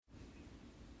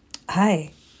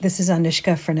Hi, this is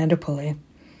Anushka Fernandopulle.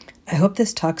 I hope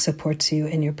this talk supports you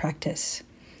in your practice.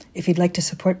 If you'd like to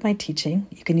support my teaching,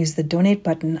 you can use the donate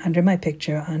button under my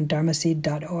picture on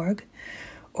dharmaseed.org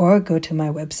or go to my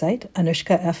website,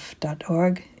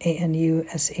 anushkaf.org, anushkaf.org,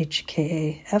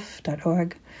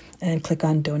 and click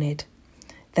on donate.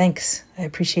 Thanks. I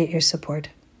appreciate your support.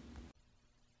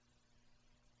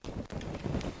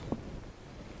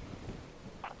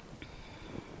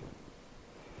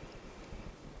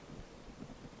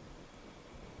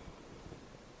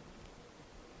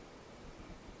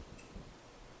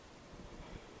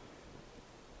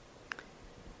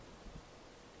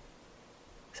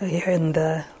 So here in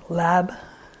the lab,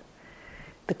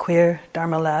 the queer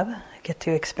Dharma lab, I get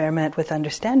to experiment with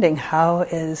understanding how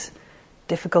is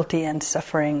difficulty and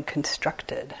suffering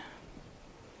constructed.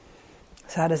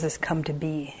 So how does this come to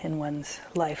be in one's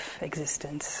life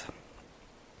existence?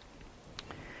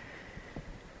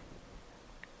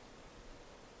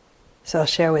 So I'll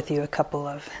share with you a couple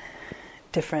of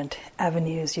different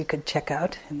avenues you could check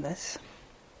out in this,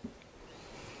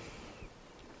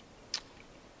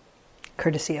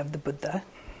 courtesy of the Buddha.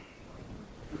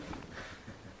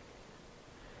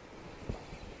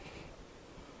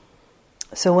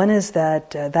 So one is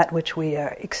that which we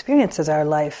experience as our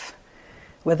life,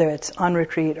 whether it's on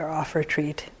retreat or off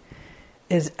retreat,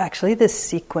 is actually this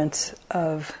sequence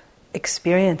of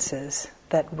experiences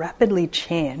that rapidly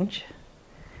change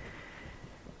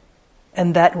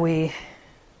and that we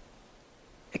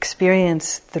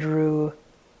experience through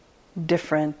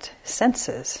different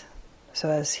senses. So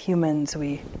as humans,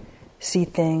 we see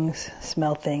things,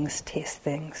 smell things, taste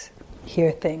things,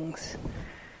 hear things,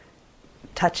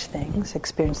 touch things,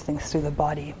 experience things through the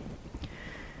body.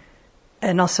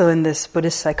 And also in this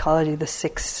Buddhist psychology, the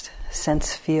sixth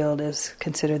sense field is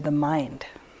considered the mind.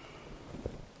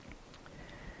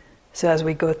 So as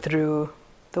we go through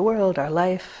the world, our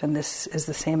life, and this is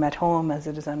the same at home as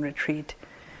it is on retreat,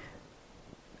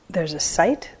 there's a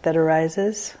sight that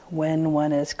arises when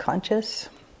one is conscious.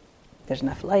 There's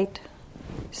enough light,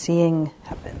 seeing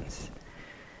happens.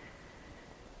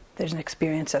 There's an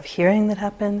experience of hearing that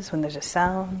happens when there's a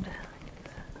sound.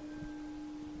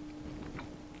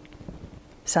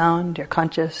 Sound, you're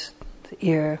conscious, the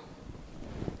ear,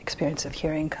 experience of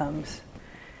hearing comes.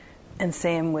 And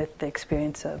same with the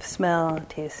experience of smell,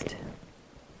 taste,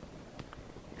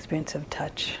 experience of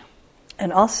touch.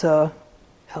 And also,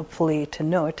 helpfully to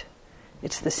note,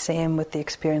 it's the same with the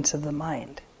experience of the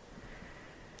mind.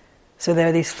 So there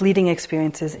are these fleeting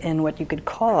experiences in what you could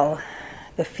call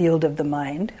the field of the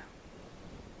mind,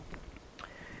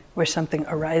 where something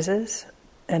arises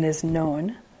and is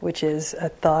known, which is a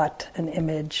thought, an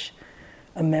image,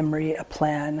 a memory, a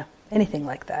plan, anything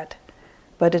like that.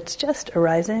 But it's just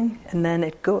arising and then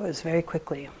it goes very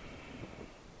quickly.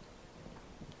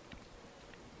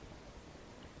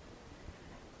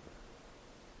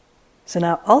 So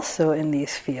now also in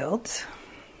these fields,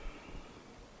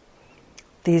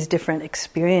 these different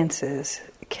experiences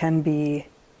can be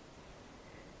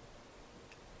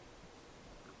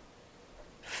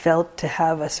felt to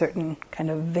have a certain kind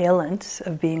of valence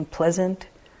of being pleasant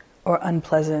or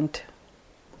unpleasant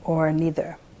or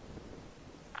neither.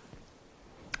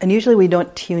 And usually we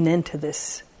don't tune into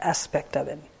this aspect of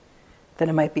it, that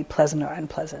it might be pleasant or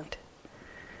unpleasant.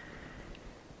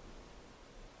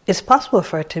 It's possible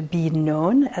for it to be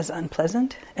known as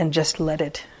unpleasant and just let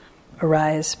it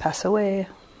arise, pass away,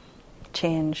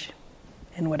 change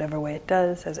in whatever way it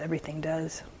does, as everything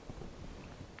does.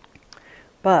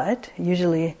 But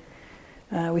usually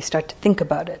we start to think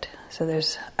about it. So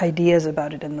there's ideas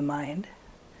about it in the mind.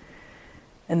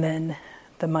 And then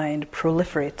the mind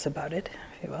proliferates about it,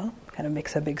 if you will, kind of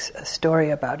makes a story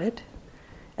about it.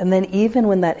 And then even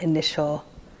when that initial,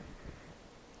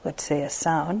 let's say a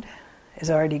sound, is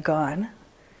already gone,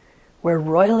 we're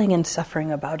roiling and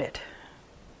suffering about it.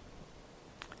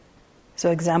 So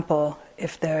example,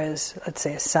 if there is, let's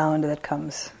say, a sound that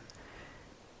comes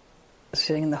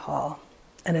sitting in the hall,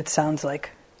 and it sounds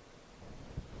like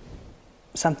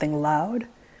something loud,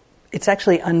 it's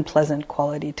actually unpleasant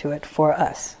quality to it for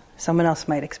us. Someone else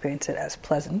might experience it as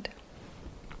pleasant.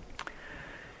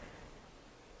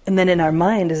 And then in our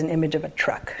mind is an image of a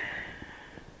truck.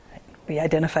 We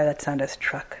identify that sound as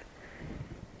truck.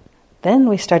 Then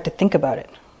we start to think about it.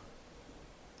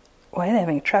 Why are they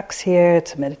having trucks here?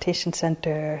 It's a meditation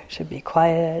center. It should be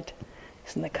quiet.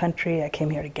 It's in the country. I came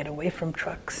here to get away from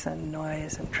trucks and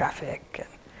noise and traffic. And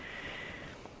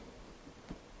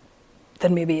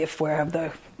then maybe if we're of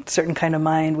the certain kind of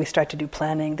mind, we start to do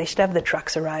planning. They should have the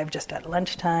trucks arrive just at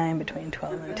lunchtime between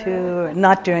 12 and 2,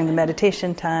 not during the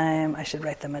meditation time. I should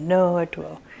write them a note.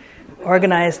 We'll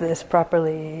organize this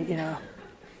properly,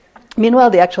 Meanwhile,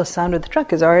 the actual sound of the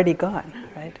truck is already gone,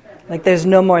 right? Like there's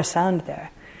no more sound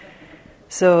there.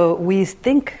 So we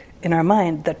think in our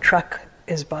mind the truck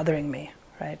is bothering me,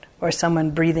 right? Or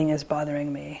someone breathing is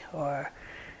bothering me, or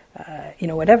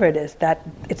whatever it is, that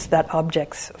it's that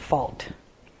object's fault.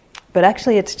 But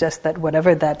actually it's just that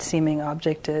whatever that seeming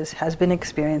object is has been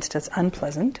experienced as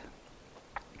unpleasant.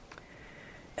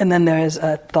 And then there is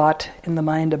a thought in the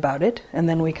mind about it, and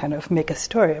then we kind of make a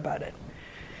story about it.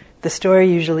 The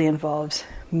story usually involves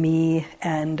me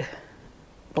and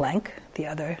blank, the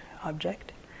other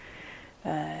object,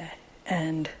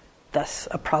 and thus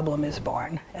a problem is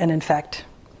born, and in fact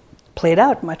played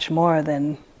out much more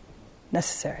than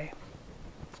necessary.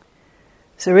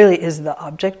 So really, is the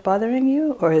object bothering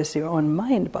you, or is your own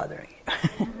mind bothering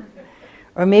you?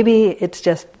 Or maybe it's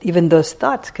just, even those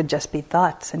thoughts could just be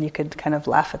thoughts, and you could kind of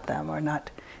laugh at them or not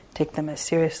take them as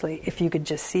seriously if you could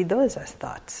just see those as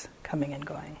thoughts coming and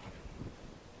going.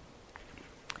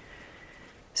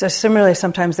 So similarly,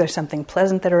 sometimes there's something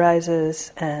pleasant that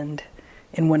arises, and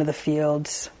in one of the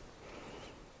fields,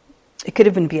 it could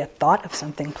even be a thought of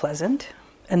something pleasant,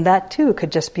 and that too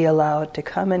could just be allowed to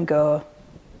come and go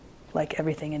like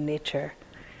everything in nature.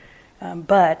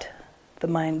 But the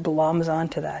mind gloms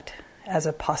onto that as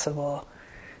a possible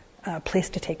place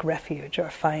to take refuge or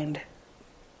find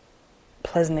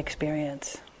pleasant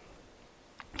experience.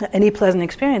 Any pleasant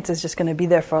experience is just going to be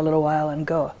there for a little while and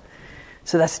go.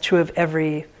 So that's true of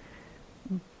every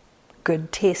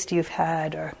good taste you've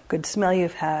had, or good smell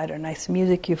you've had, or nice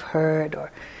music you've heard,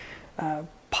 or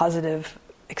positive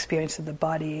experience of the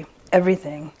body.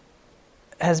 Everything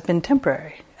has been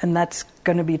temporary, and that's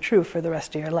going to be true for the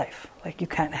rest of your life. Like you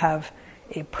can't have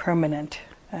a permanent,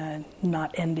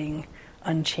 not ending,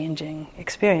 unchanging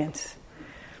experience.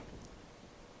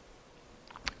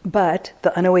 But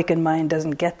the unawakened mind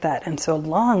doesn't get that, and so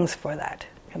longs for that,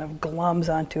 kind of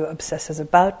gloms onto, obsesses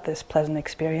about this pleasant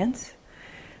experience,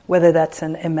 whether that's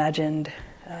an imagined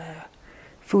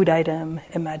food item,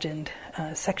 imagined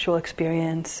sexual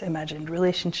experience, imagined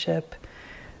relationship,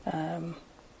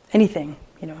 anything,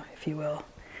 if you will.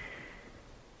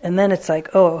 And then it's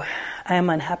like, oh, I am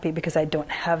unhappy because I don't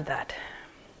have that.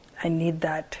 I need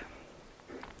that.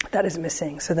 That is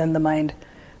missing. So then the mind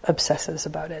obsesses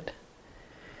about it.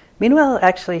 Meanwhile,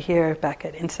 actually here, back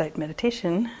at Insight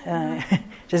Meditation,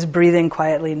 just breathing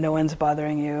quietly, no one's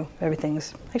bothering you,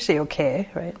 everything's actually okay,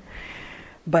 right?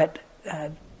 But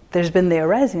there's been the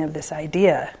arising of this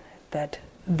idea that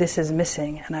this is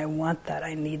missing, and I want that,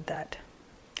 I need that.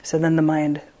 So then the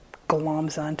mind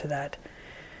gloms onto that.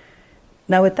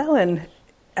 Now with that one,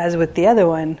 as with the other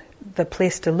one, the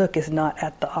place to look is not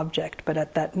at the object, but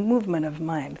at that movement of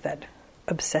mind, that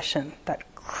obsession, that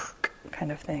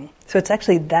kind of thing. So it's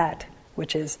actually that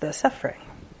which is the suffering.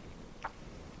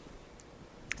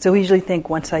 So we usually think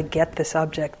once I get this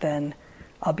object, then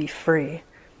I'll be free.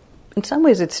 In some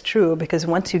ways it's true, because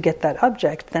once you get that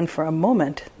object, then for a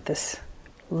moment this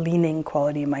leaning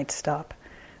quality might stop.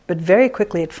 But very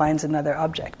quickly it finds another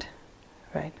object,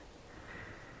 right?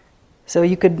 So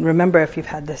you could remember, if you've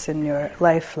had this in your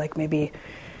life, like maybe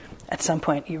at some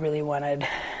point you really wanted,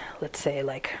 let's say,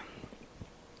 like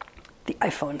the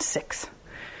iPhone 6.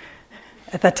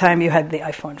 At that time you had the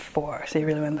iPhone 4, so you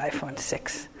really wanted the iPhone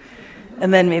 6.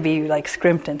 And then maybe you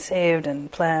scrimped and saved and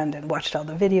planned and watched all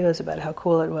the videos about how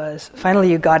cool it was.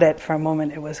 Finally you got it. For a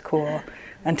moment it was cool,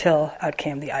 until out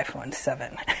came the iPhone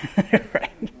 7.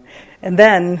 Right? And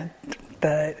then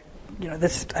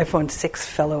this iPhone 6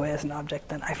 fell away as an object,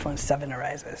 then iPhone 7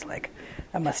 arises. Like,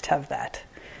 I must have that.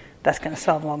 That's going to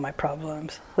solve all my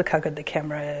problems. Look how good the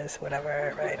camera is,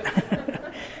 whatever, right?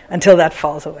 Until that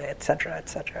falls away, etc.,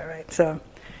 right? So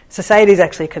society's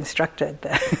actually constructed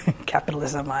the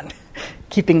capitalism on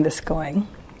keeping this going.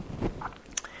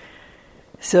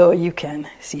 So you can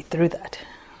see through that.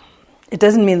 It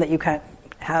doesn't mean that you can't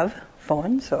have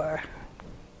phones or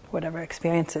whatever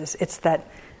experiences. It's that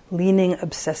leaning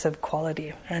obsessive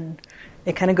quality. And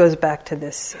it kind of goes back to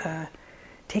this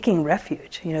taking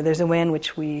refuge. There's a way in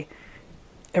which we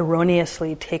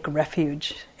erroneously take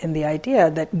refuge in the idea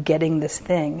that getting this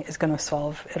thing is going to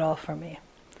solve it all for me.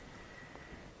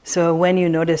 So when you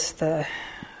notice this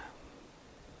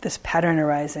pattern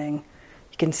arising,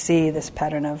 you can see this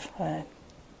pattern of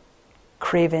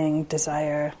craving,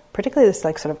 desire, particularly this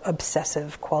sort of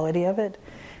obsessive quality of it.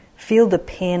 Feel the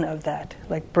pain of that.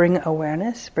 Bring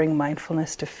awareness, bring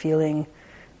mindfulness to feeling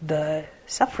the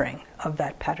suffering of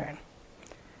that pattern.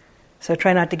 So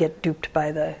try not to get duped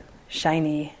by the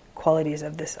shiny qualities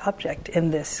of this object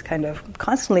in this kind of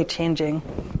constantly changing,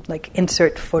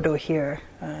 insert photo here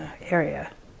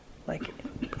area. like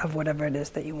of whatever it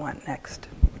is that you want next.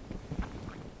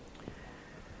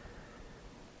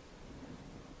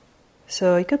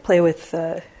 So you could play with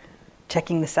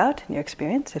checking this out in your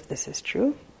experience, if this is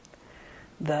true.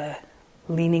 The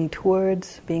leaning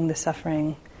towards being the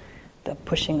suffering, the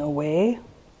pushing away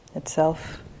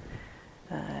itself.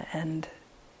 And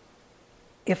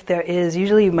if there is,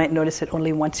 usually you might notice it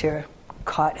only once you're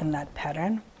caught in that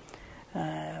pattern.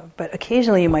 But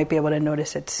occasionally you might be able to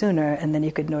notice it sooner, and then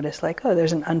you could notice like, oh,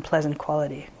 there's an unpleasant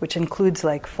quality, which includes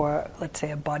like for, let's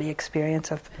say, a body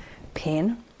experience of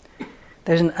pain.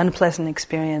 There's an unpleasant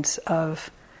experience of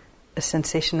a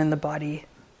sensation in the body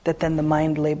that then the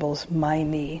mind labels my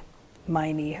knee.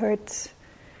 My knee hurts.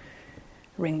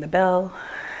 Ring the bell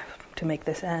to make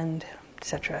this end,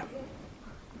 etc.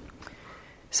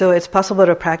 So it's possible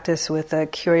to practice with a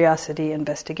curiosity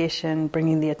investigation,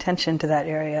 bringing the attention to that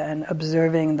area and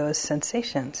observing those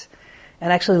sensations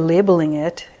and actually labeling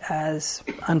it as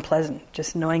unpleasant,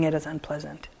 just knowing it as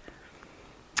unpleasant.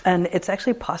 And it's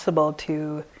actually possible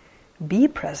to be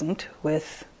present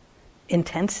with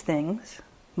intense things.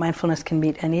 Mindfulness can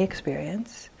meet any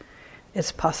experience.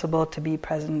 It's possible to be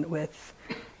present with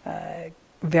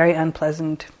very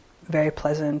unpleasant, very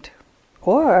pleasant,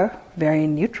 or very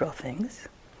neutral things.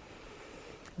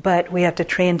 But we have to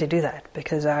train to do that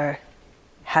because our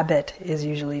habit is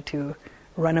usually to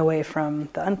run away from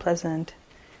the unpleasant,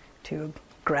 to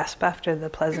grasp after the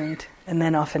pleasant, and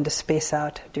then often to space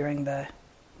out during the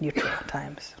neutral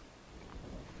times.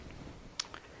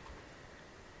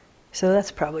 So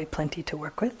that's probably plenty to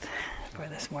work with for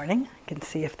this morning. You can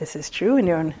see if this is true in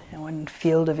your own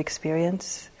field of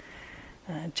experience.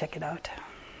 Check it out.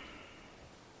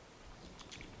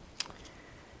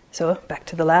 So back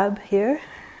to the lab here.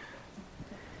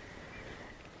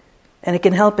 And it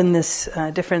can help in this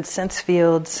different sense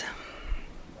fields.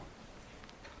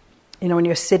 You know, when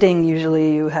you're sitting,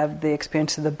 usually you have the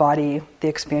experience of the body, the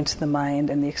experience of the mind,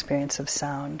 and the experience of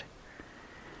sound.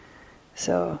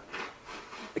 So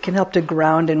it can help to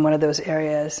ground in one of those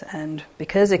areas, and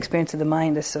because the experience of the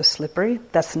mind is so slippery,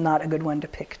 that's not a good one to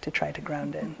pick to try to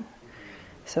ground in.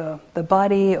 So the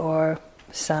body or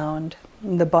sound,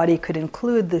 the body could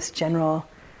include this general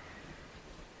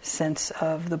sense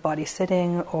of the body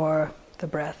sitting or the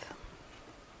breath.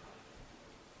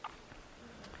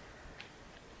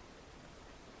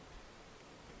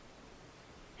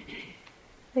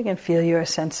 You can feel your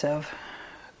sense of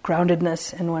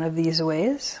groundedness in one of these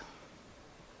ways.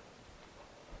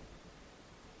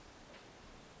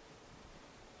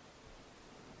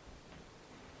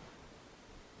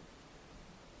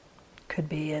 Could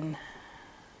be in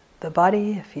the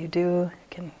body. If you do, you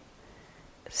can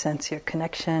sense your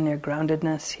connection, your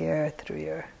groundedness here through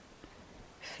your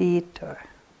feet or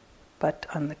butt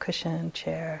on the cushion,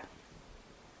 chair.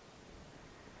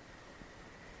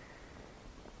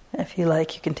 If you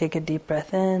like, you can take a deep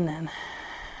breath in, and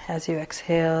as you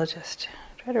exhale, just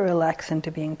try to relax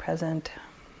into being present.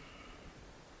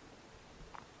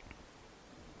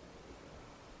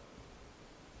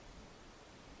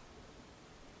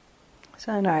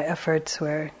 So in our efforts,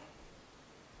 we're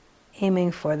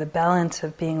aiming for the balance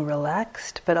of being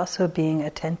relaxed, but also being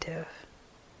attentive.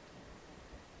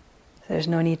 There's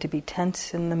no need to be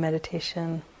tense in the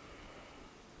meditation,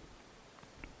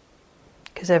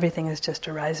 because everything is just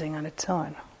arising on its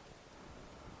own.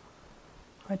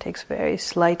 It takes very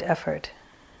slight effort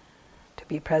to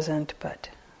be present, but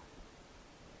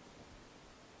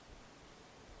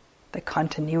the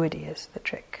continuity is the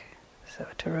trick. So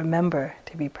to remember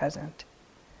to be present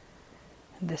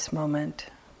in this moment,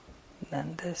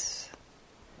 then this.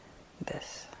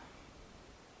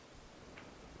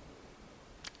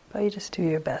 But you just do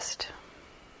your best.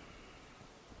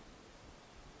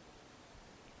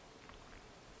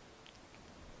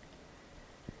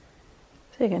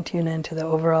 So you can tune into the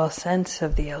overall sense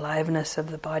of the aliveness of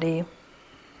the body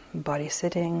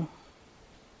sitting.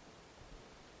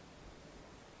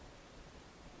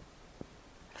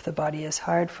 If the body is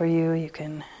hard for you, you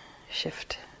can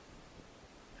shift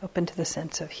open to the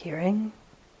sense of hearing,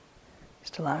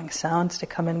 just allowing sounds to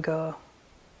come and go.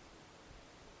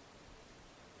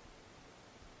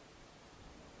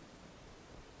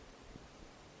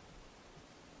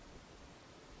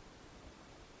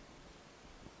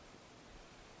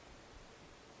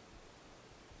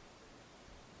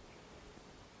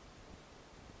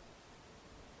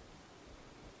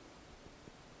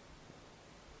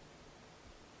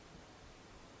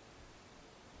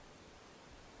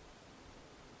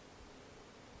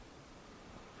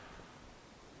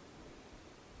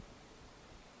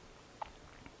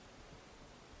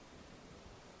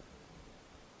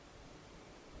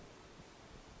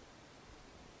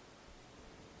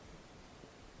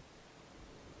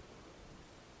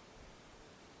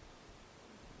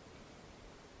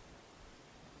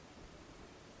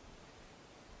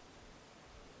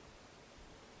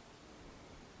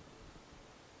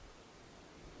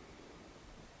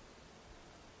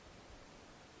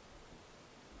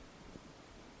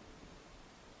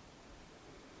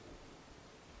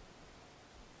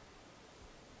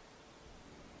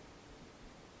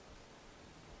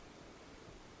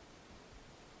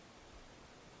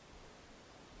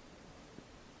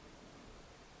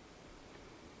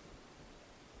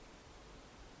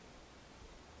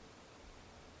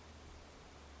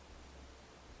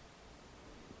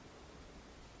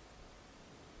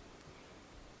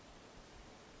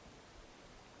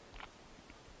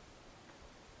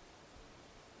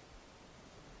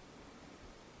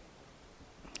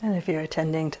 And if you're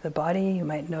attending to the body, you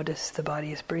might notice the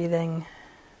body's breathing.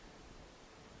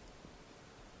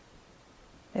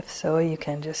 If so, you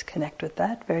can just connect with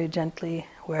that very gently,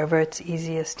 wherever it's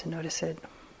easiest to notice it.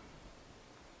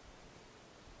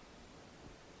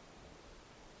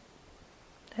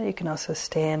 And you can also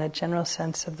stay in a general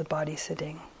sense of the body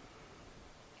sitting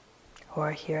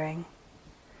or hearing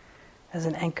as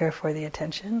an anchor for the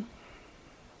attention.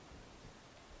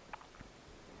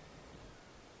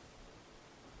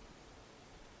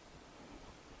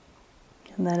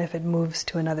 And then if it moves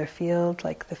to another field,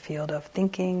 like the field of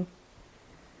thinking,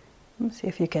 see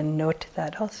if you can note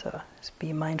that also. Just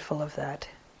be mindful of that.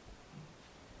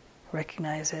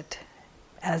 Recognize it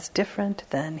as different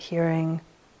than hearing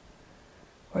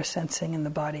or sensing in the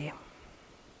body.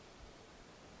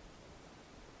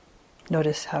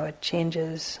 Notice how it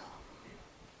changes,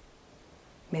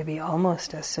 maybe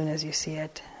almost as soon as you see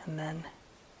it, and then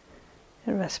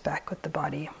it rests back with the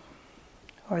body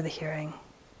or the hearing.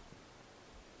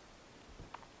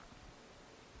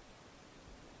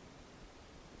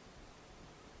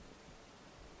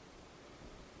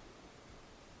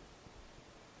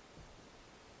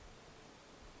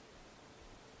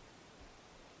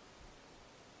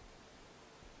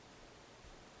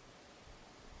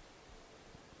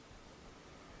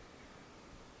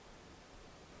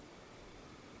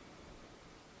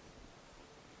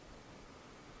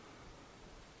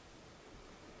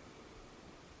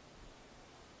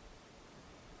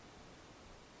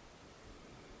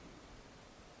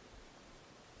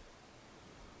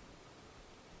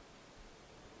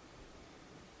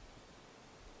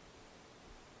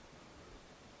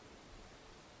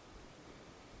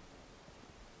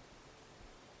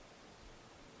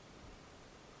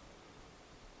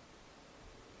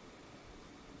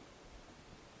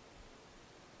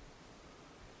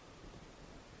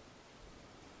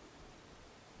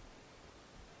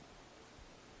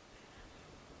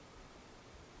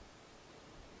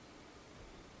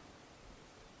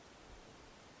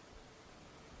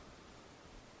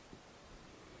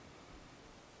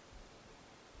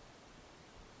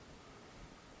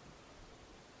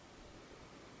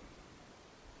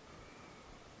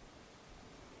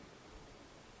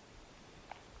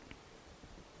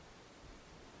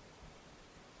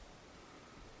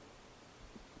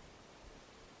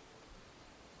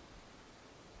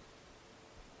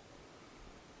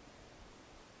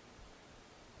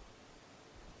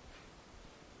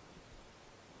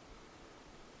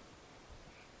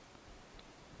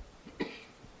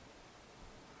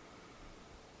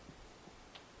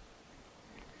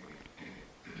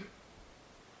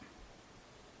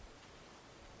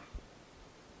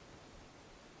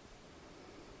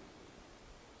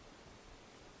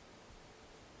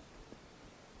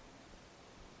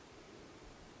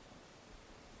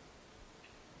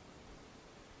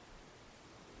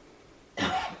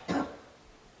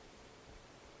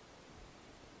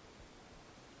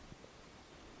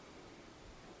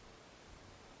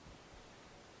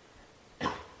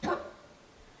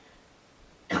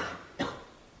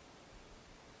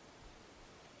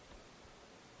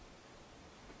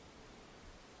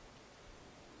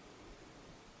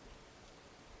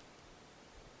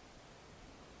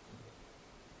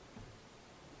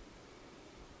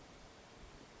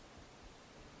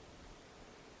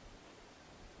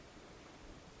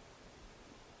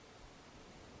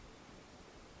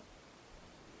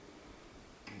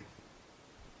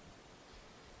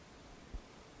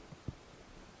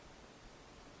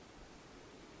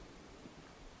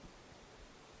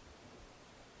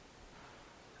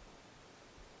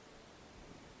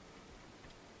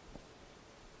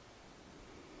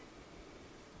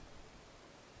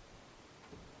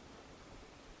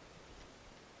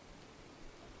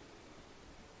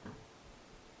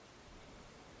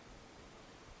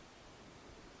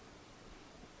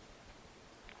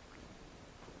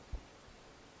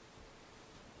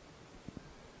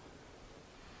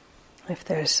 If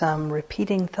there's some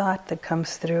repeating thought that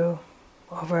comes through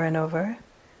over and over,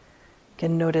 you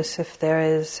can notice if there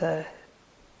is a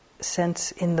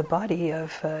sense in the body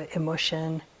of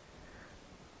emotion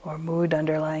or mood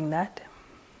underlying that.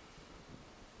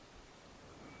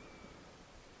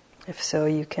 If so,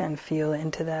 you can feel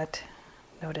into that,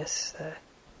 notice the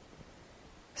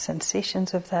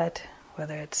sensations of that,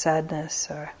 whether it's sadness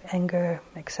or anger,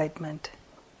 excitement.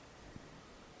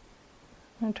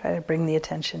 And try to bring the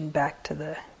attention back to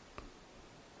the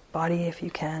body if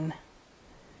you can.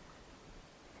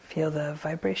 Feel the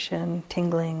vibration,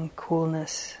 tingling,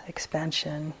 coolness,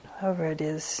 expansion, however it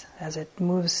is as it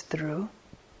moves through.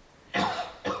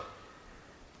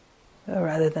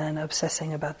 Rather than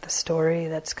obsessing about the story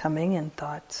that's coming in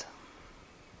thoughts.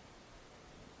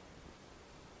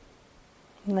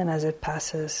 And then as it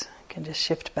passes, you can just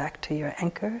shift back to your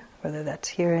anchor, whether that's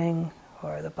hearing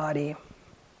or the body,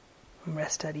 and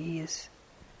rest at ease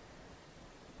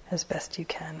as best you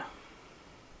can.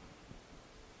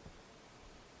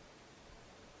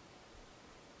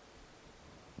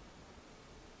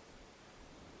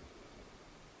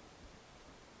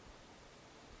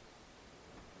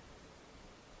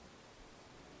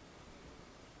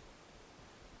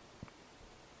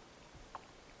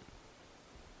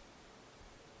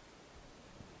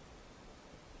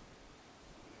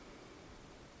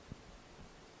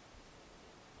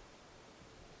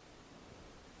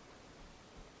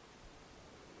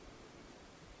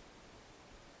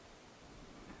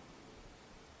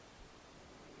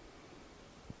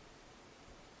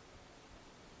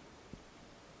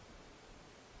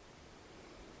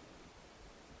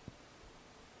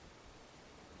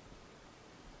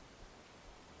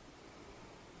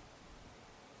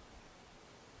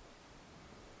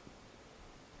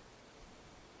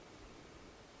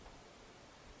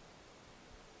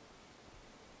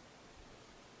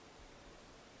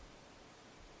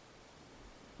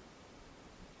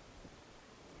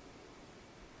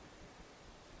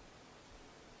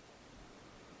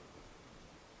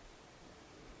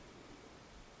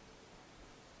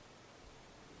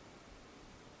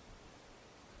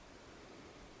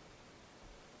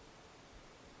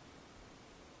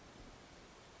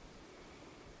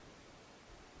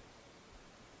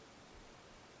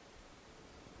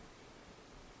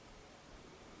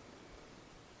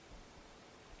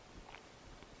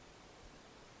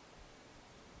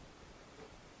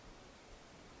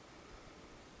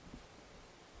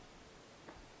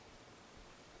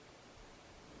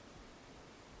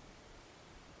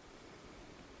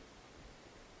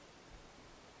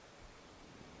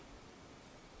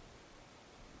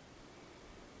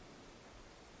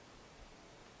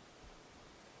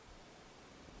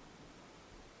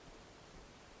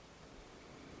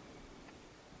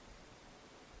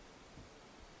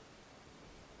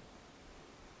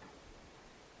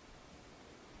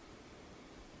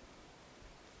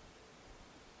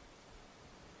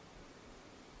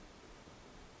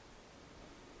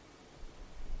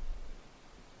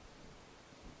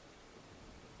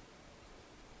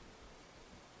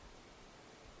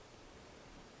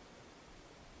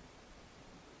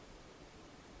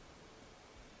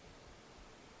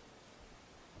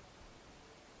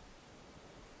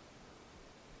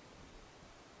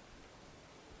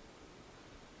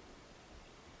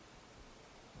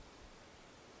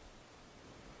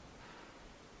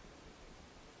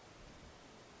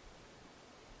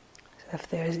 If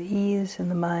there's ease in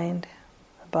the mind,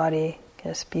 the body,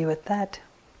 just be with that.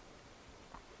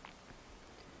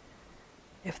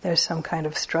 If there's some kind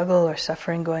of struggle or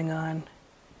suffering going on, you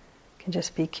can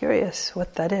just be curious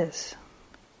what that is.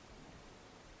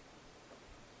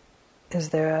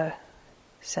 Is there a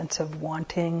sense of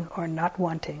wanting or not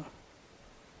wanting?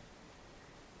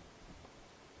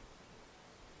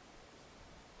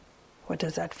 What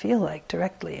does that feel like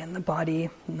directly in the body,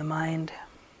 in the mind?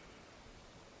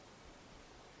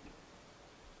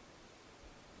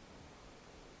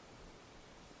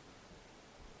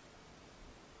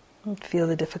 And feel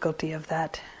the difficulty of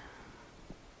that,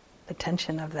 the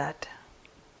tension of that.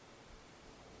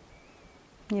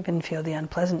 Even feel the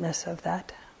unpleasantness of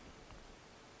that.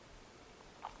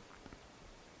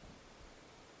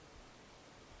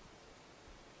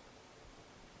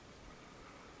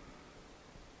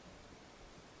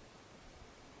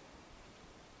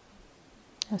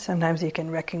 And sometimes you can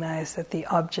recognize that the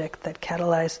object that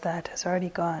catalyzed that has already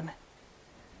gone.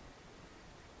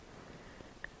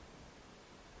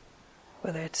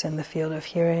 Whether it's in the field of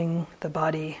hearing, the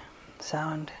body,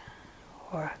 sound,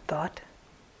 or thought.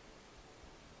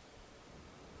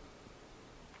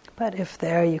 But if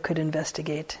there, you could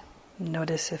investigate,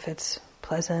 notice if it's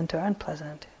pleasant or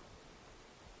unpleasant.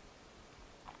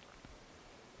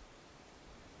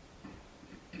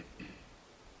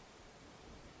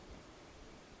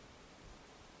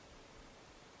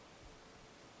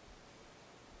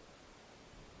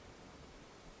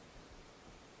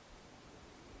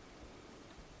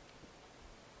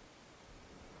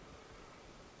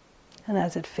 And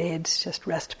as it fades, just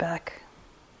rest back.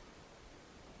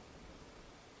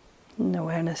 An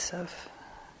awareness of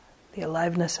the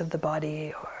aliveness of the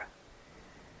body or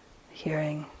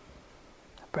hearing,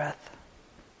 breath.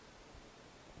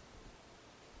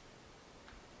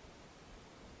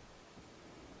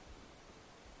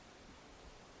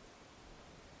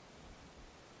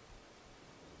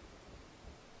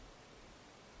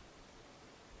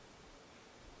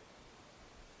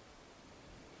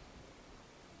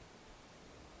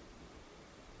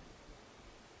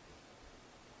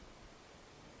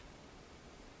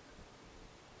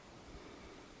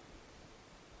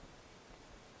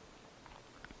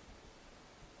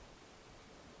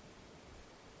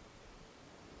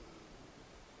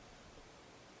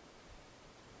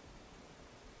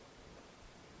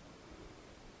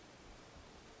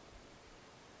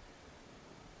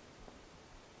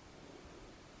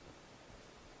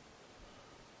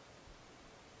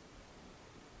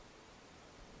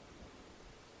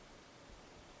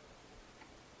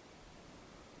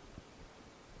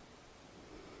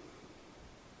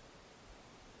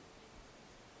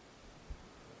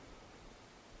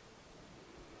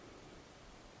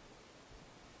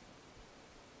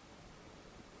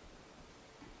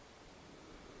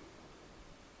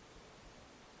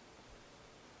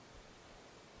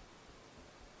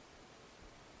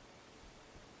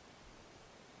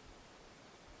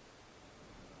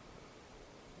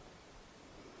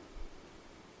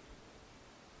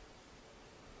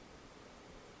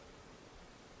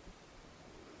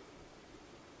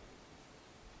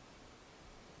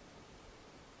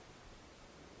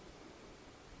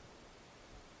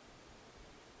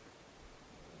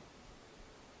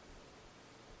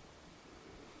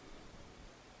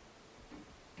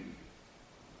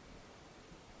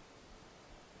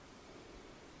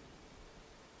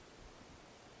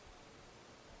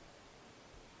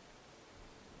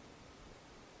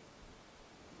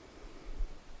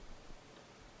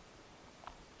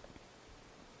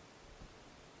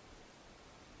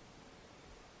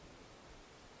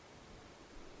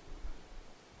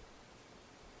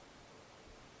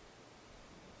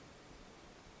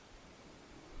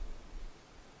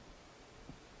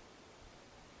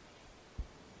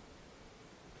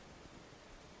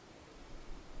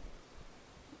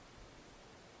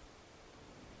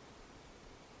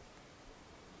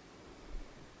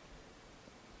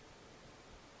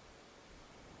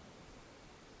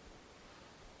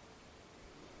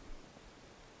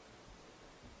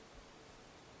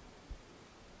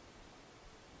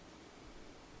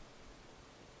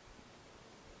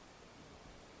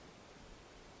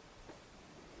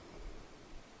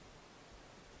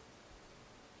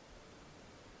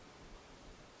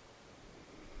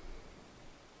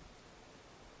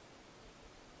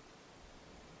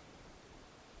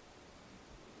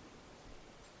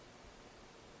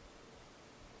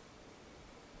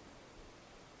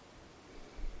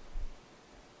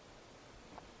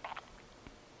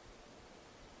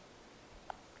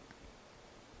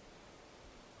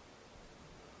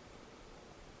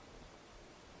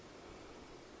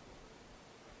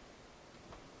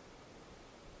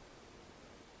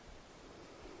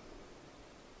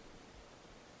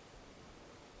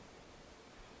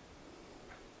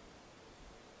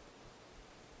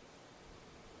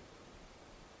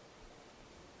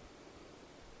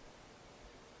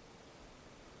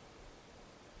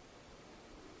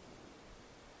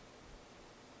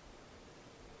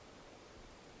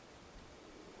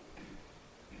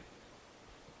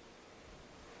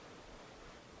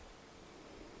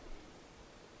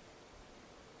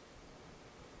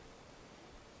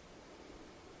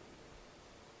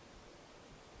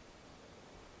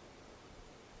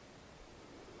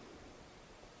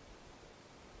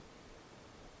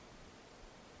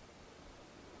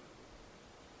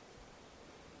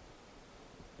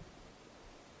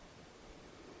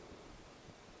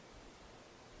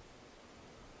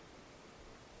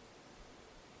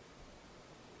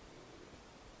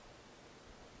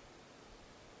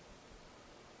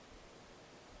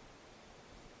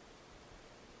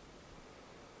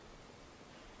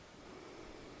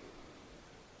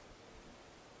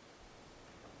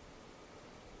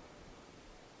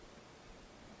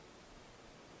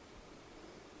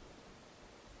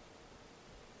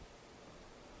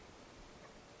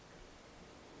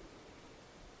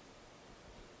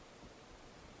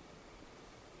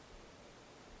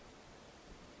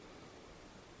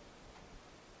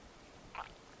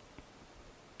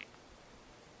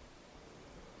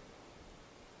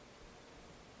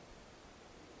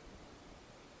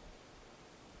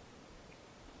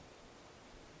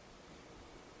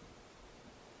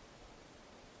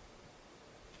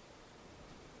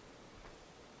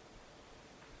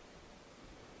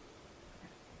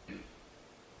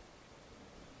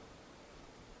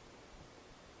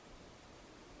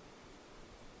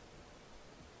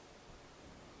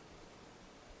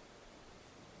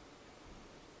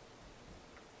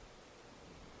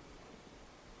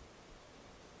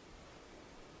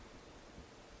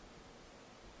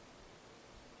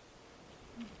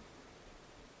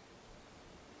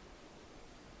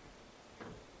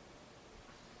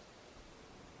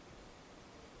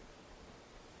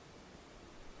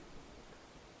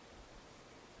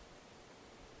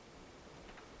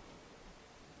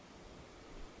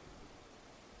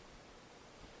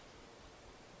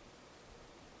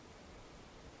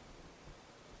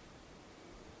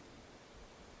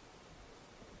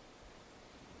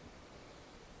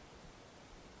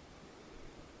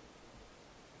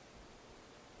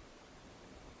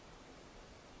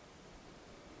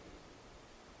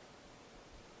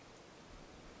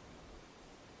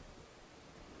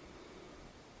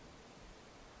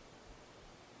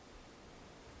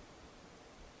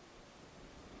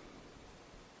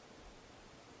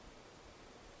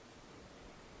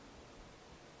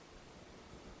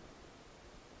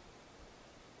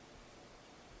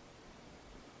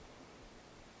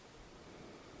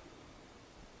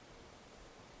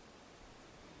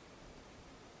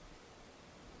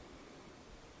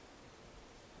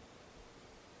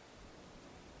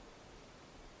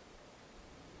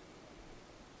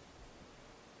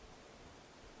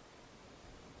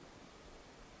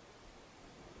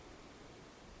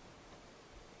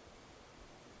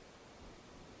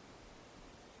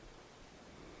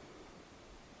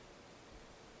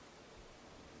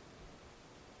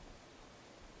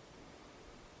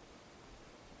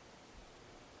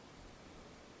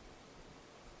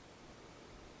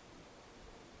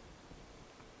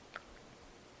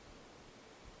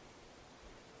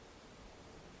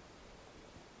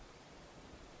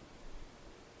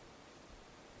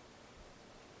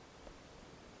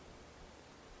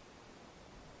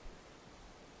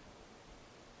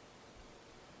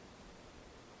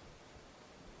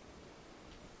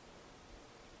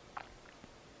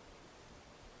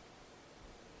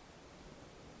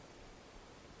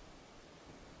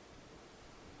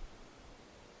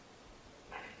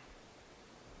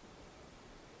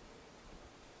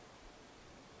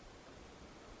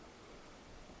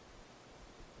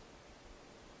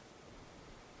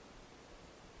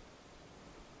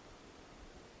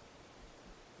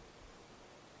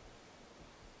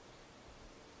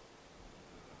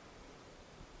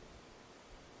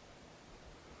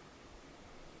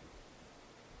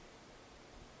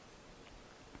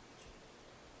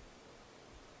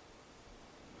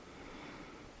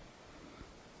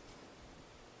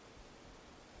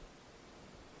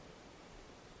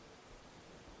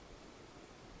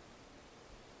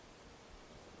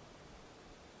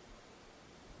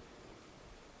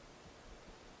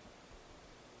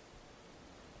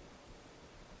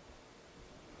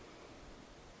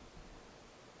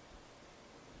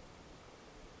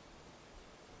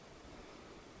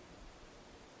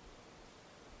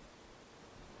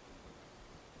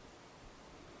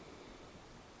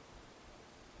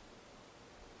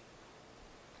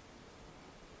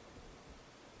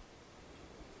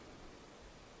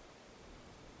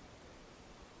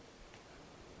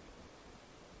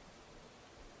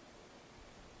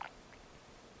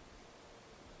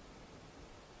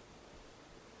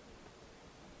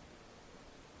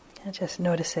 And just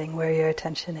noticing where your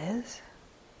attention is.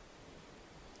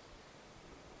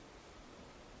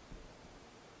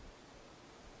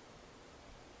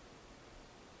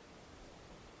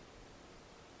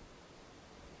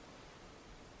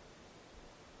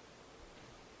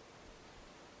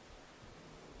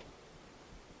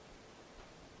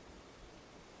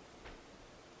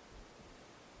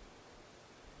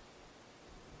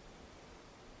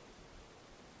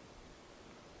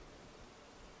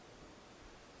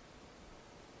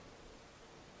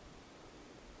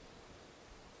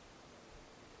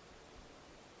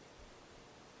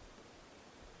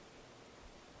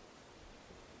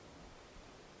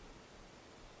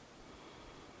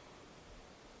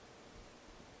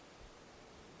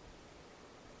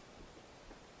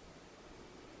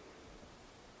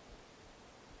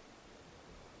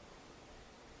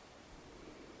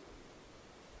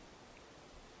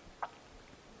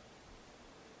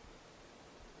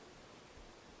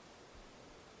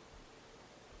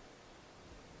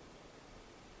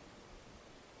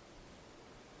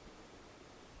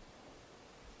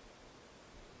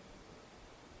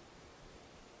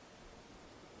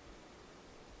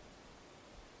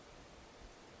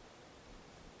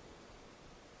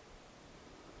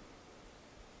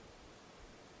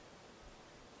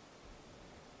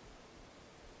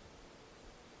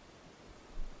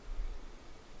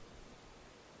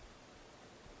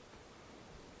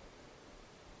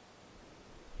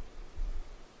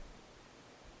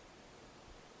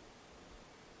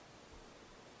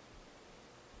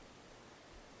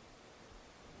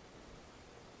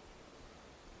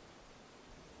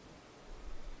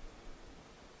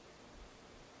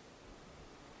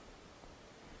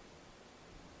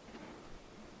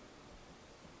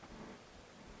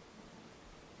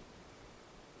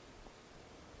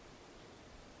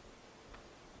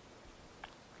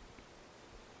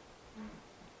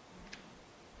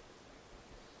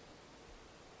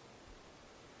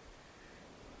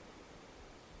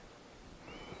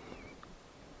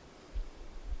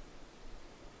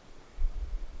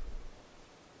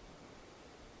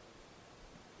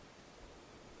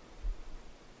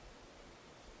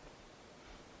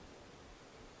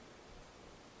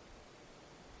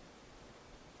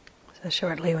 So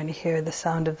shortly when you hear the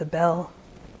sound of the bell,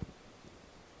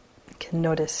 you can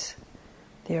notice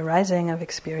the arising of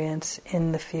experience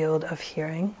in the field of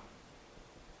hearing.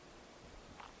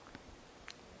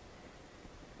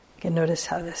 You can notice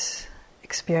how this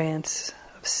experience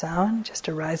of sound just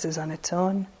arises on its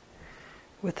own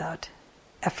without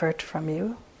effort from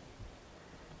you,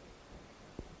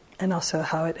 and also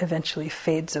how it eventually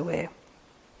fades away.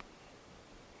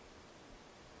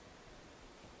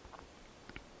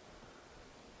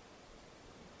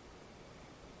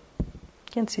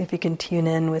 Again, see if you can tune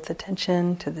in with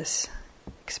attention to this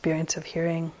experience of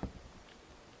hearing.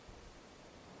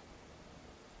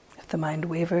 If the mind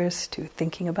wavers to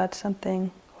thinking about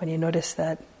something, when you notice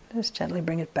that, just gently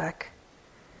bring it back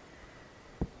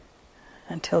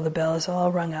until the bell is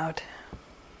all rung out.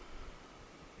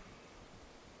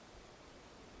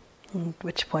 At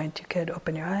which point you could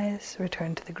open your eyes,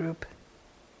 return to the group,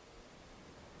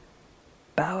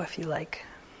 bow if you like.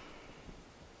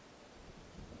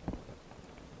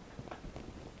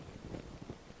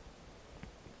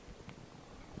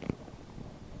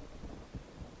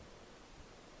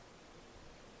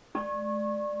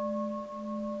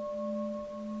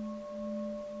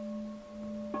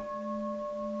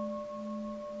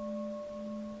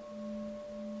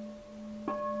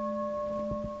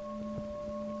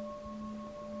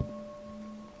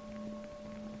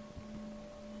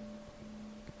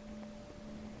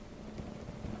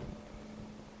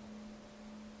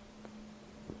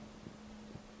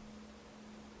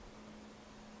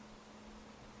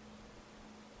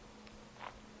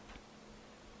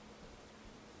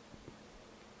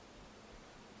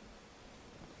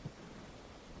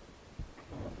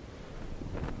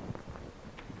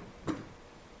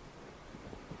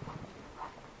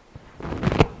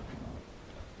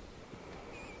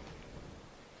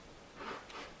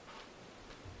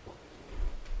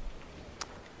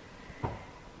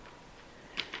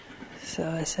 So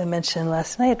as I mentioned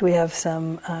last night, we have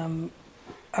some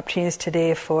opportunities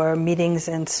today for meetings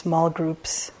in small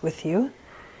groups with you.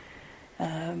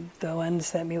 The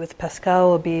ones that meet with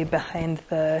Pascal will be behind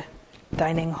the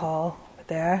dining hall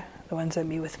there. The ones that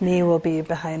meet with me will be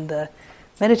behind the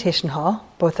meditation hall,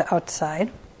 both outside.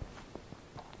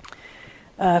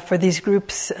 For these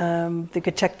groups, you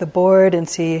could check the board and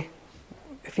see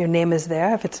if your name is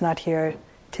there. If it's not here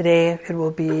today, it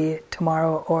will be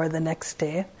tomorrow or the next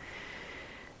day.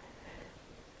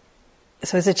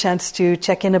 So it's a chance to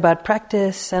check in about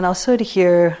practice and also to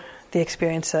hear the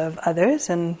experience of others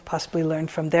and possibly learn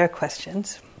from their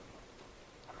questions.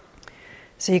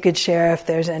 So you could share if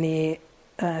there's any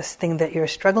thing that you're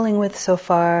struggling with so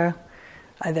far,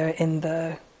 either in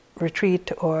the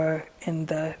retreat or in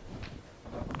the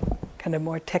kind of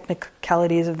more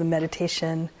technicalities of the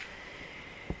meditation.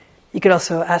 You could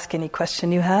also ask any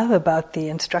question you have about the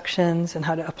instructions and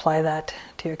how to apply that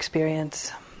to your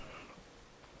experience.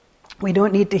 We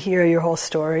don't need to hear your whole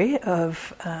story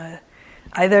of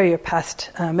either your past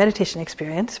meditation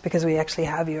experience, because we actually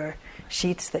have your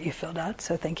sheets that you filled out,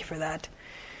 so thank you for that.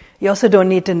 You also don't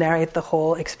need to narrate the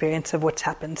whole experience of what's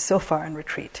happened so far in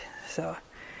retreat. So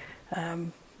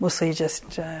mostly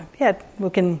just, we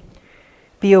can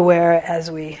be aware as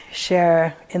we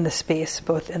share in the space,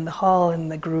 both in the hall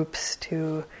and the groups,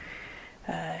 to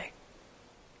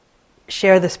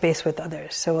share the space with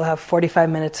others. So we'll have 45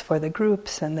 minutes for the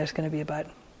groups, and there's going to be about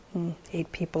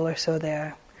 8 people or so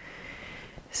there.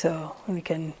 So we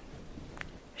can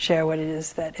share what it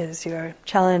is that is your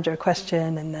challenge or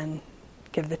question, and then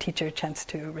give the teacher a chance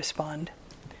to respond.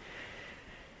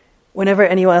 Whenever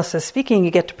anyone else is speaking,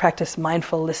 you get to practice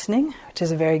mindful listening, which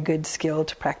is a very good skill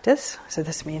to practice. So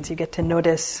this means you get to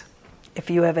notice if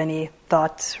you have any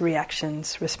thoughts,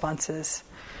 reactions, responses,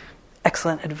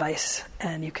 excellent advice,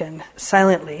 and you can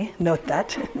silently note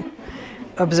that,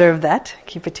 observe that,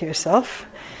 keep it to yourself.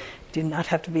 You do not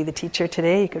have to be the teacher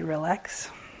today, you could relax.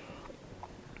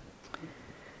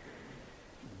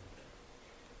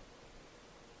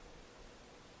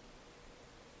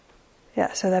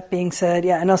 Yeah, so that being said,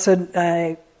 and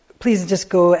also please just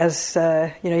go as,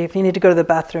 if you need to go to the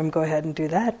bathroom, go ahead and do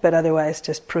that, but otherwise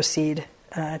just proceed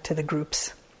to the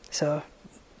groups. So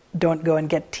don't go and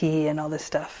get tea and all this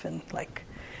stuff, and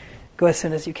go as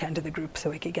soon as you can to the group so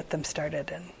we could get them started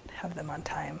and have them on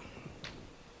time.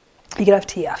 You could have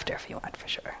tea after if you want, for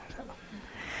sure.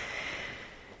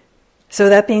 So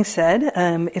that being said,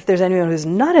 if there's anyone who's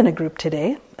not in a group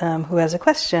today who has a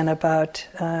question about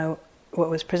what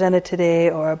was presented today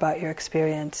or about your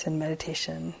experience in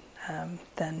meditation,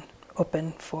 then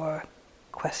open for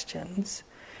questions.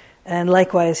 And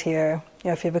likewise here,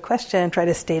 if you have a question, try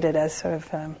to state it as sort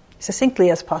of succinctly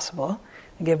as possible,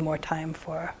 and give more time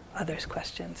for others'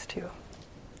 questions too.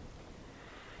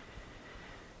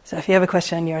 So if you have a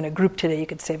question and you're in a group today, you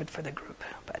could save it for the group,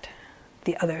 but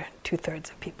the other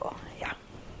 2/3 of people,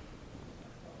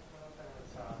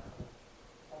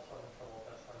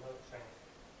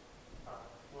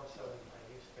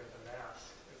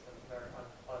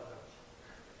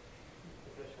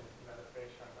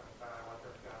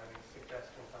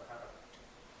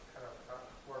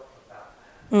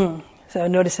 So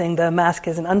noticing the mask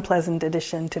is an unpleasant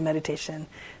addition to meditation.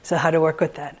 So how to work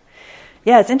with that.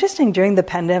 Yeah, it's interesting during the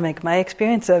pandemic, my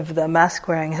experience of the mask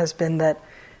wearing has been that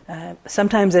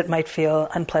sometimes it might feel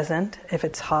unpleasant if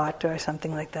it's hot or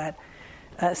something like that.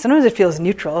 Sometimes it feels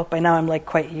neutral. By now I'm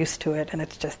quite used to it and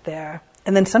it's just there.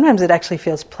 And then sometimes it actually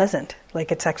feels pleasant, like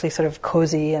it's actually sort of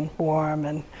cozy and warm,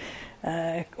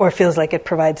 and or feels like it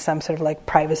provides some sort of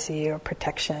privacy or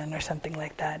protection or something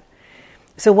like that.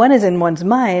 So one is in one's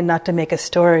mind not to make a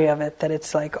story of it, that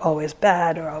it's always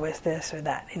bad or always this or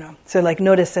that, So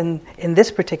notice in this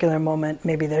particular moment,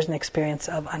 maybe there's an experience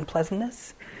of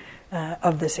unpleasantness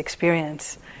of this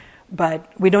experience.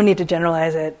 But we don't need to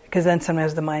generalize it, because then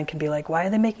sometimes the mind can be why are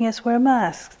they making us wear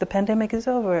masks? The pandemic is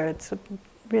over. It's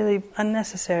really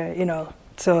unnecessary,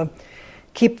 So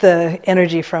keep the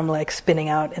energy from spinning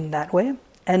out in that way.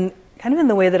 And kind of in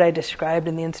the way that I described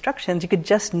in the instructions, you could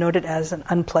just note it as an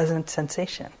unpleasant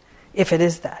sensation, if it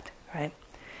is that, right?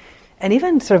 And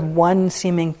even sort of one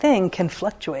seeming thing can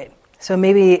fluctuate. So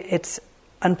maybe it's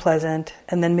unpleasant,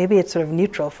 and then maybe it's sort of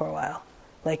neutral for a while.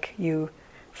 You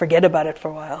forget about it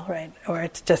for a while, right? Or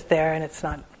it's just there and it's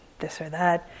not this or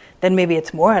that. Then maybe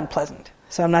it's more unpleasant.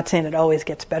 So I'm not saying it always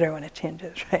gets better when it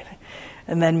changes, right?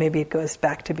 And then maybe it goes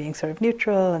back to being sort of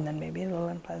neutral, and then maybe a little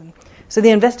unpleasant. So the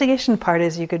investigation part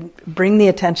is you could bring the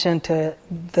attention to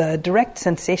the direct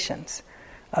sensations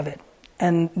of it.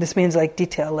 And this means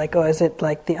detail, is it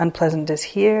the unpleasant is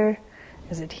here?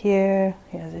 Is it here?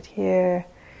 Is it here?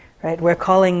 Right? We're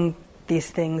calling these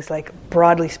things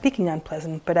broadly speaking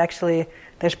unpleasant, but actually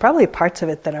there's probably parts of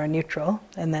it that are neutral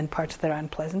and then parts that are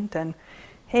unpleasant. And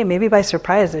hey, maybe by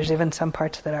surprise there's even some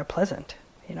parts that are pleasant.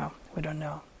 We don't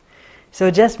know. So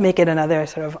just make it another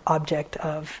sort of object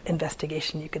of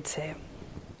investigation, you could say.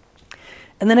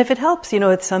 And then if it helps,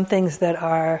 with some things that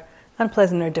are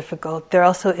unpleasant or difficult, there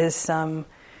also is some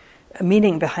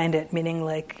meaning behind it, meaning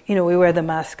we wear the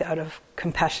mask out of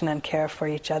compassion and care for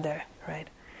each other, right?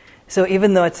 So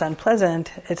even though it's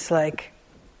unpleasant, it's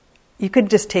you could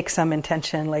just take some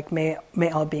intention, like may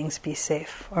all beings be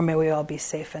safe, or may we all be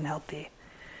safe and healthy.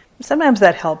 Sometimes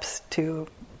that helps to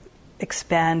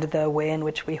expand the way in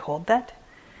which we hold that.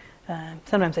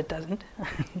 Sometimes it doesn't.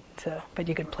 But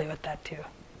you could play with that too.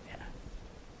 Yeah.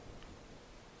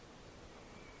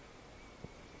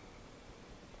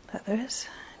 Others?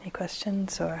 Any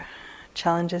questions or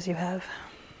challenges you have?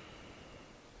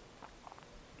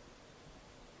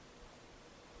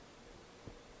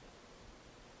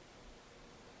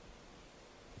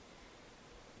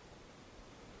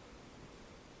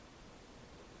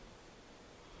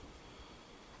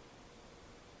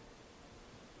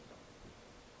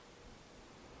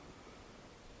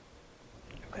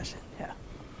 Question? Yeah.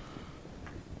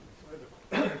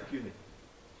 So excuse me.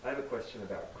 I have a question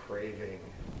about craving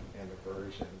and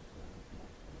aversion,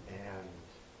 and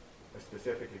a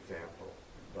specific example.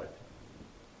 But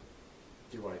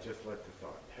do I just let the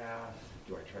thought pass?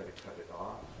 Do I try to cut it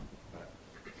off?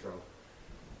 So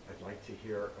I'd like to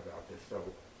hear about this. So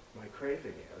my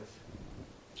craving is,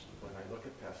 when I look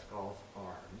at Pascal's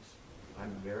arms,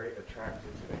 I'm very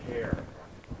attracted to the hair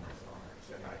on his arms,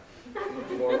 and I look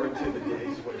forward to the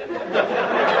days when there's a short.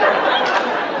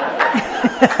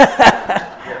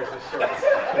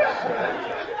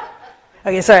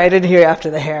 Okay, sorry, I didn't hear you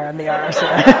after the hair on the arms. So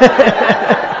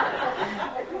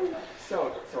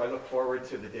I look forward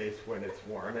to the days when it's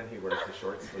warm and he wears the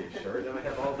short sleeve shirt, and I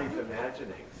have all these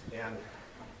imaginings, and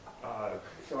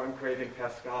so I'm craving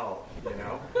Pascal.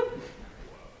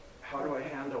 How do I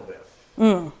handle this?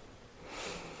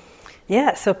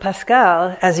 Yeah, so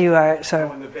Pascal, as you are sort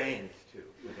of... in the veins, too.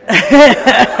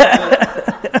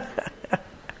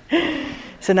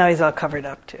 So now he's all covered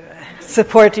up to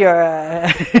support your...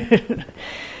 and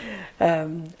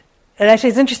actually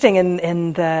it's interesting,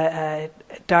 in the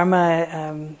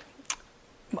Dharma,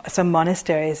 some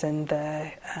monasteries and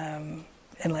in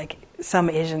like some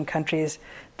Asian countries,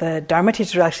 the Dharma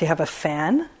teachers will actually have a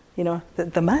fan.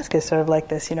 The mask is sort of like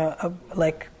this,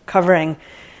 like covering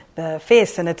the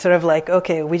face, and it's sort of like,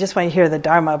 okay, we just want to hear the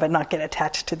Dharma but not get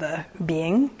attached to the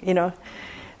being,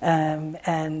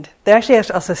 and there actually are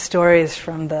also stories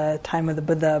from the time of the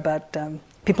Buddha about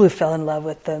people who fell in love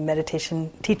with the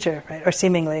meditation teacher, right, or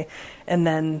seemingly, and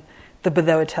then the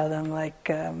Buddha would tell them, like,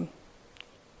 they're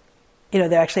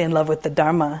actually in love with the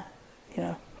Dharma,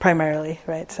 primarily,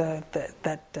 right, so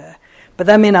but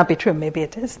that may not be true. Maybe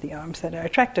it is the arms that are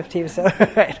attractive to you. So,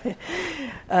 right.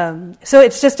 So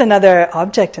it's just another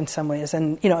object in some ways,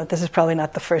 and this is probably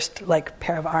not the first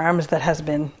pair of arms that has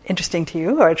been interesting to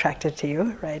you or attracted to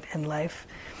you, right, in life.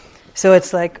 So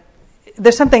it's like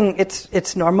there's something.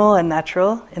 It's normal and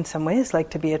natural in some ways, like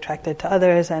to be attracted to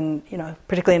others, and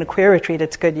particularly in a queer retreat,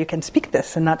 it's good you can speak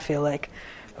this and not feel like,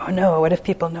 oh no, what if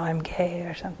people know I'm gay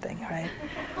or something, right?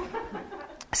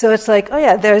 So it's like, oh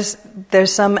yeah, there's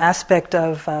some aspect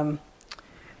of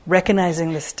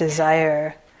recognizing this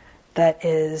desire that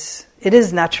is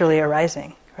naturally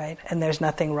arising, right? And there's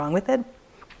nothing wrong with it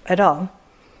at all.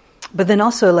 But then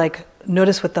also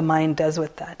notice what the mind does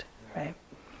with that, right?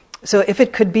 So if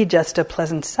it could be just a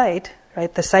pleasant sight,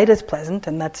 right? The sight is pleasant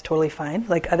and that's totally fine.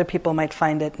 Like other people might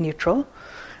find it neutral.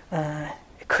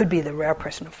 It could be the rare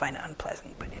person who find it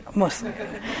unpleasant, but mostly.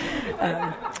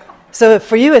 So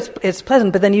for you, it's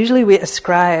pleasant, but then usually we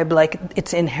ascribe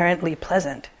it's inherently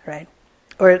pleasant, right?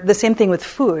 Or the same thing with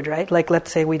food, right? Like let's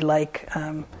say we like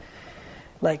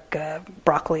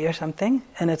broccoli or something,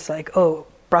 and it's like, oh,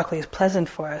 broccoli is pleasant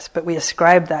for us, but we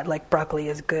ascribe that like broccoli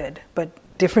is good. But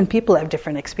different people have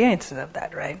different experiences of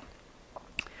that, right?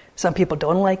 Some people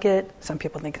don't like it. Some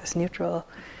people think it's neutral.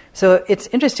 So it's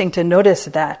interesting to notice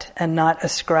that and not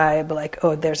ascribe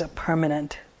oh, there's a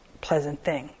permanent pleasant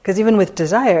thing, because even with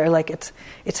desire,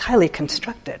 it's highly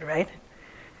constructed, right?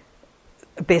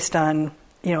 Based on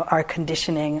our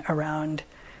conditioning around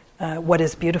what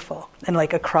is beautiful, and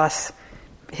across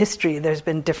history, there's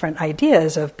been different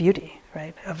ideas of beauty,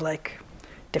 right? Of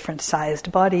different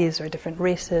sized bodies or different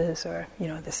races or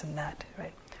this and that,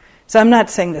 right? So I'm not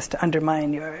saying this to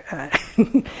undermine your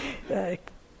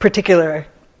particular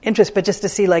interest, but just to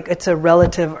see it's a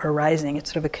relative arising.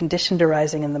 It's sort of a conditioned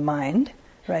arising in the mind,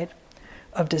 right,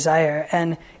 of desire.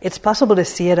 And it's possible to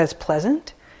see it as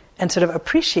pleasant and sort of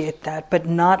appreciate that, but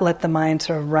not let the mind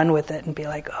sort of run with it and be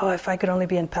like, oh, if I could only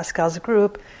be in Pascal's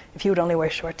group, if he would only wear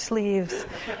short sleeves,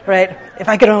 right? If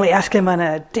I could only ask him on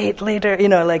a date later,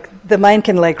 the mind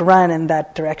can run in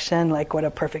that direction, what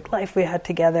a perfect life we had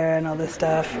together and all this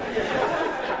stuff.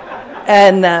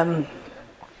 And,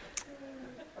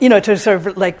 to sort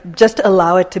of just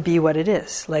allow it to be what it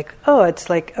is. Oh, it's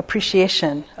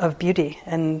appreciation of beauty,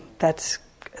 and that's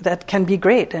that can be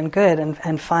great and good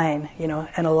and fine,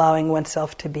 and allowing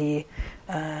oneself to be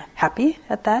happy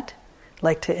at that,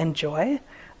 like to enjoy,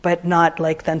 but not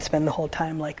like then spend the whole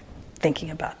time like thinking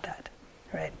about that,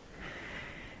 right?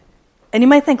 And you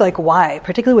might think like, why?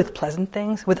 Particularly with pleasant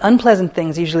things. With unpleasant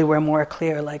things, usually we're more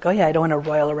clear, like, oh yeah, I don't want to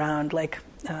roil around, like,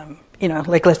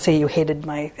 like let's say you hated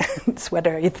my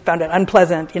sweater, you found it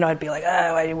unpleasant, I'd be like,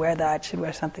 oh, why do you wear that? I should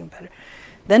wear something better.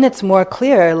 Then it's more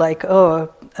clear, like,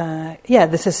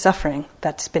 this is suffering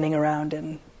that's spinning around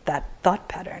in that thought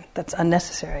pattern. That's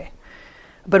unnecessary.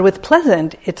 But with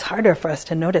pleasant, it's harder for us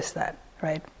to notice that,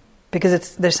 right?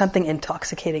 Because there's something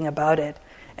intoxicating about it.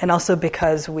 And also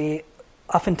because we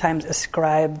oftentimes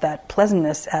ascribe that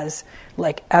pleasantness as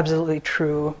like absolutely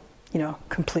true,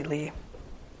 completely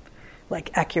like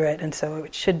accurate, and so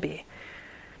it should be.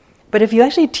 But if you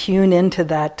actually tune into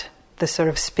that, the sort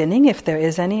of spinning, if there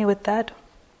is any with that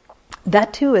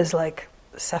too is like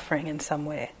suffering in some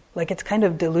way. Like it's kind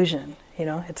of delusion,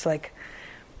 It's like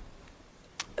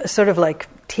sort of like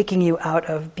taking you out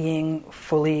of being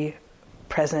fully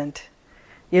present.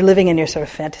 You're living in your sort of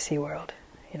fantasy world,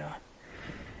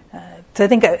 So I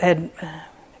think I had,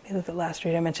 maybe the last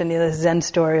read I mentioned, the Zen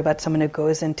story about someone who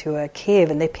goes into a cave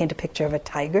and they paint a picture of a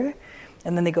tiger,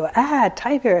 and then they go,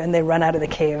 tiger, and they run out of the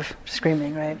cave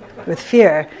screaming, right, with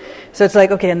fear. So it's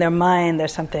like, okay, in their mind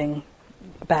there's something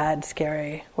bad,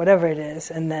 scary, whatever it is,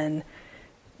 and then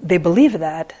they believe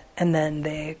that, and then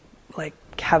they like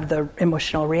have the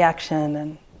emotional reaction,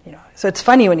 and so it's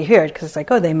funny when you hear it because it's like,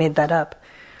 oh, they made that up.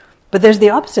 But there's the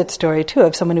opposite story too,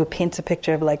 of someone who paints a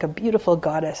picture of like a beautiful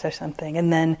goddess or something,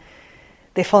 and then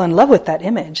they fall in love with that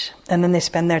image, and then they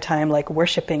spend their time like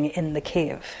worshiping in the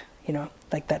cave,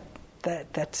 like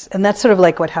that's sort of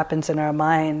like what happens in our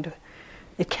mind.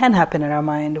 It can happen in our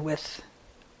mind with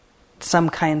some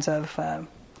kinds of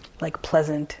like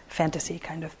pleasant fantasy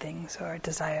kind of things or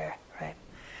desire, right?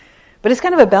 But it's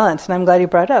kind of a balance, and I'm glad you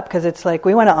brought it up, because it's like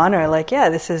we want to honor, like, yeah,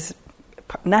 this is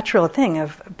a natural thing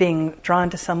of being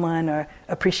drawn to someone or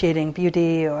appreciating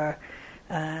beauty, or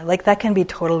like that can be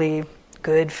totally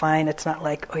good, fine. It's not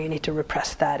like, oh, you need to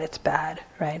repress that, it's bad,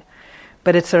 right?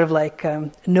 But it's sort of like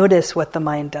notice what the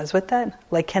mind does with that.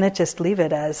 Like, can it just leave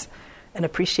it as an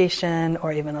appreciation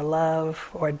or even a love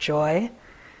or joy,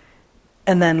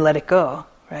 and then let it go,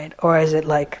 right? Or is it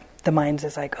like the mind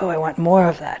is like, oh, I want more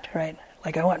of that, right?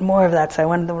 Like, I want more of that, so I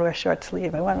want them to wear short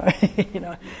sleeve. I want,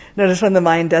 Notice when the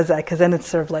mind does that, because then it's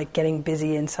sort of like getting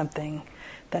busy in something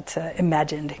that's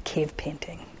imagined cave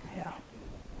painting. Yeah.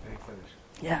 Thanks,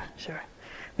 Anushka. Yeah, sure.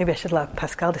 Maybe I should allow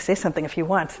Pascal to say something if he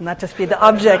wants, and not just be the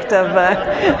object of...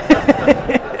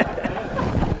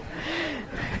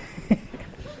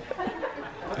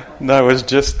 No, I was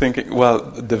just thinking, well,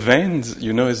 the veins,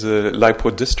 is a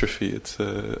lipodystrophy. It's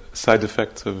a side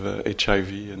effect of HIV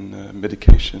and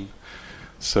medication.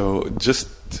 So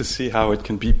just to see how it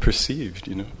can be perceived,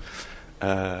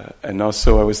 And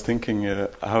also I was thinking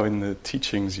how in the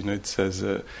teachings, it says,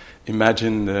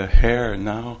 imagine the hair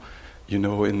now,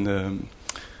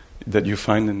 that you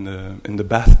find in the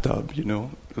bathtub,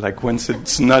 like once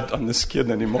it's not on the skin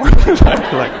anymore,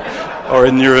 or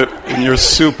in your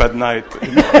soup at night,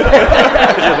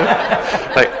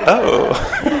 like, oh,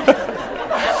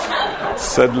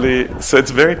 suddenly. So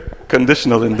it's very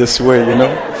conditional in this way,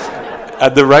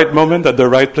 At the right moment, at the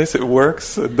right place, it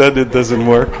works. Then it doesn't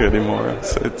work anymore.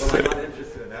 So it's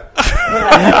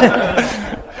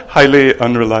highly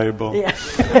unreliable. Yeah.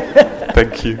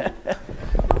 Thank you.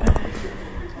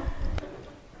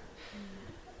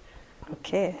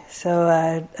 Okay, so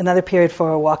another period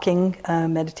for walking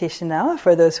meditation now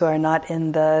for those who are not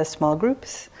in the small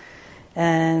groups.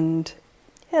 And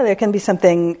yeah, there can be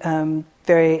something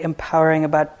very empowering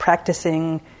about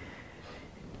practicing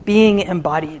being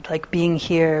embodied, like being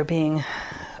here, being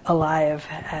alive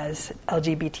as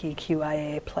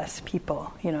LGBTQIA plus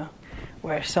people,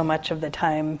 where so much of the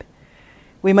time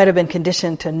we might have been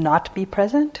conditioned to not be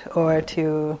present or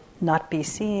to not be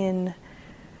seen.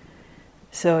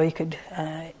 So you could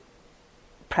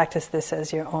practice this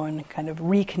as your own kind of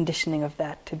reconditioning of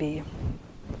that to be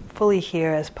fully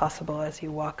here as possible as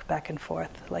you walk back and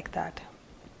forth like that.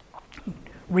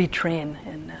 Retrain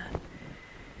in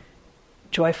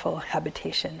joyful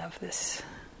habitation of this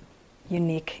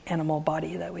unique animal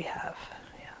body that we have.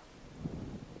 Yeah.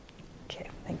 Okay,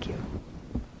 thank you.